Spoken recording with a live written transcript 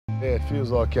Yeah, it feels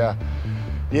like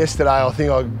yesterday I think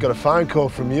I got a phone call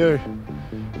from you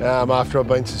after I'd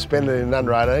been suspended in an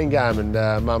under-18 game,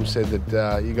 and Mum said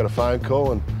that you got a phone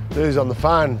call, and who's on the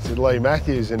phone? It said Leigh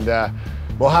Matthews, and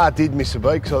my heart did miss a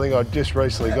beat because I think I'd just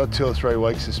recently got 2 or 3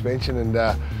 weeks suspension, and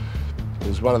it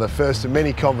was one of the first of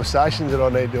many conversations that I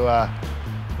need to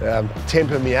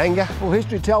temper my anger. Well,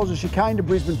 history tells us you came to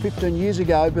Brisbane 15 years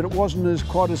ago, but it wasn't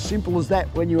quite as simple as that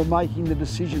when you were making the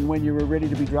decision when you were ready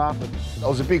to be drafted. I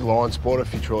was a big Lions supporter,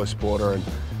 Fitzroy supporter,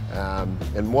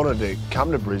 and wanted to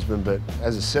come to Brisbane, but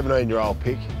as a 17-year-old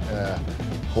pick,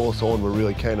 Hawthorn were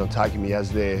really keen on taking me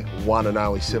as their one and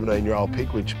only 17-year-old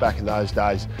pick, which back in those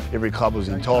days every club was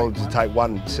entitled to take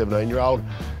one 17-year-old.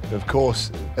 And of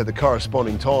course, at the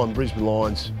corresponding time, Brisbane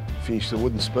Lions finished the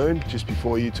wooden spoon just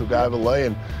before you took over,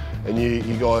 Leigh, and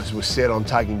you guys were set on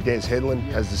taking Des Headland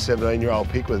as the 17-year-old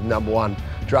pick with #1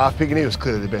 draft pick, and he was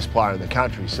clearly the best player in the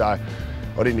country. So I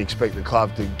didn't expect the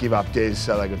club to give up Des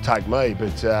so they could take me,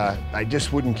 but they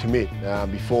just wouldn't commit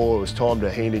before it was time to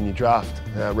hand in your draft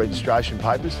registration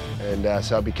papers, and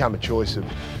so it became a choice of,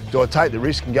 do I take the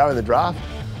risk and go in the draft,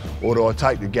 or do I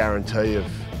take the guarantee of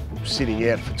sitting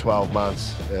out for 12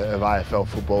 months of AFL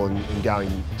football and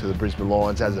going to the Brisbane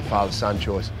Lions as a father-son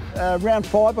choice. Round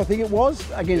 5, I think it was,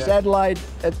 against Adelaide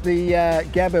at the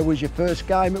Gabba was your first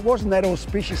game. It wasn't that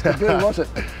auspicious to do, was it?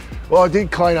 Well, I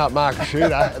did clean up Marcus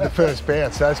Shooter at the first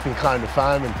bounce, so that's been claimed to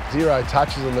fame, and 0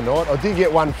 touches on the night. I did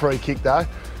get 1 free kick though,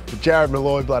 but Jared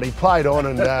Malloy bloody played on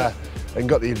and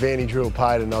got the advantage rule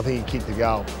paid, and I think he kicked the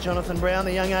goal. Jonathan Brown,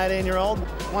 the young 18-year-old,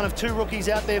 one of 2 rookies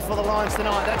out there for the Lions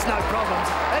tonight. That's no problems.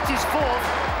 That's his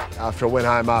 4th. After I went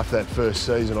home after that first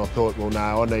season, I thought, well,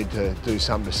 no, I need to do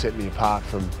something to set me apart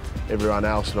from everyone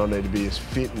else, and I need to be as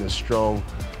fit and as strong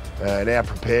and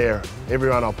out-prepare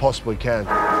everyone I possibly can.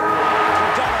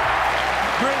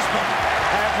 Brisbane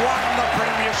have won the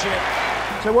premiership.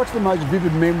 So what's the most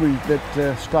vivid memory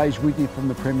that stays with you from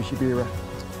the premiership era?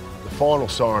 The final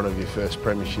siren of your first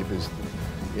premiership is,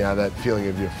 you know, that feeling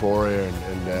of euphoria,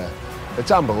 and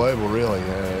it's unbelievable, really.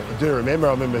 I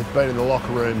remember being in the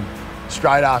locker room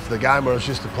straight after the game where it was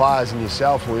just the players and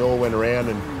yourself, and we all went around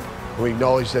and we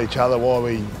acknowledged each other, why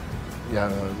we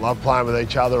love playing with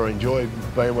each other or enjoy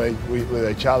being with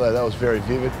each other. That was very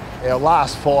vivid. Our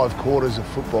last 5 quarters of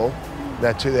football,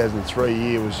 that 2003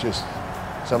 year, was just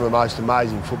some of the most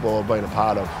amazing football I've been a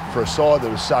part of. For a side that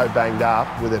was so banged up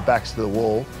with their backs to the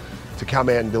wall, to come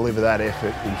out and deliver that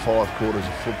effort in 5 quarters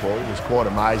of football was quite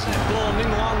amazing. Ball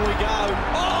in long we go.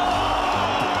 Oh!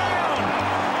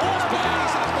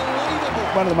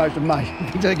 One of the most amazing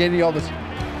things I think any of us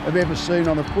have ever seen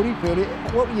on a footy field.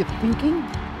 What were you thinking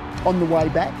on the way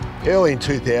back? Early in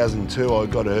 2002 I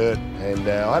got hurt, and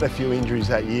I had a few injuries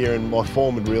that year, and my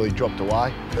form had really dropped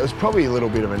away. It was probably a little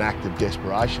bit of an act of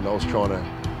desperation. I was trying to,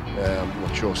 I'm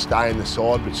not sure, stay in the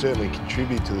side, but certainly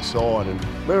contribute to the side. And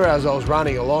remember, as I was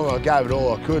running along, I gave it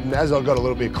all I could, and as I got a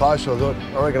little bit closer, I thought,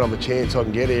 I reckon I'm a chance I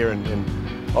can get here. And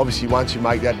obviously once you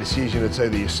make that decision, it's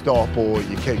either you stop or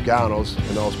you keep going. I was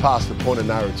past the point of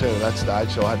no return at that stage,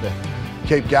 so I had to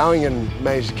keep going and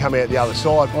managed to come out the other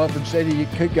side. I often said you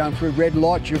keep going through red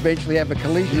lights, you eventually have a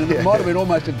collision. And it might have been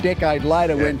almost a decade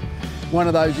later when one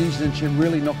of those incidents you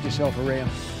really knocked yourself around.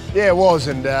 Yeah, it was,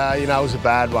 and it was a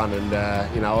bad one, and I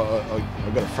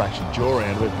got a fractured jaw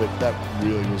out of it, but that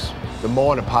really was the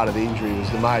minor part of the injury. Was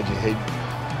the major head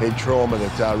trauma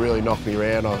that really knocked me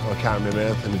around. I can't remember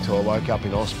anything until I woke up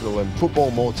in hospital, and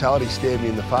football mortality stared me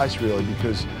in the face, really,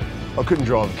 because I couldn't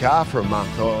drive a car for a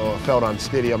month. I felt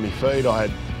unsteady on my feet. I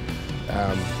had,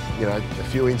 a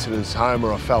few incidents home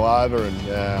where I fell over, and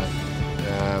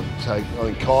so I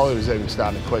think Kylie was even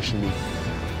starting to question me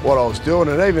what I was doing.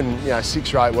 And even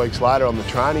 6 or 8 weeks later on the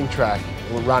training track,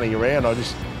 running around, I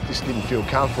just didn't feel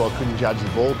comfortable. I couldn't judge the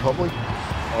ball properly.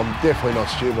 I'm definitely not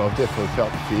stupid. I've definitely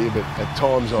felt the fear, but at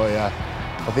times I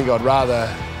think I'd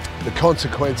rather the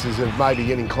consequences of maybe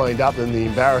getting cleaned up than the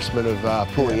embarrassment of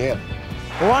pulling out.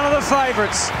 One of the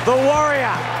favourites, the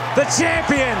warrior, the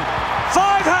champion,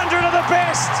 500 of the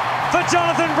best for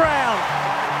Jonathan Brown.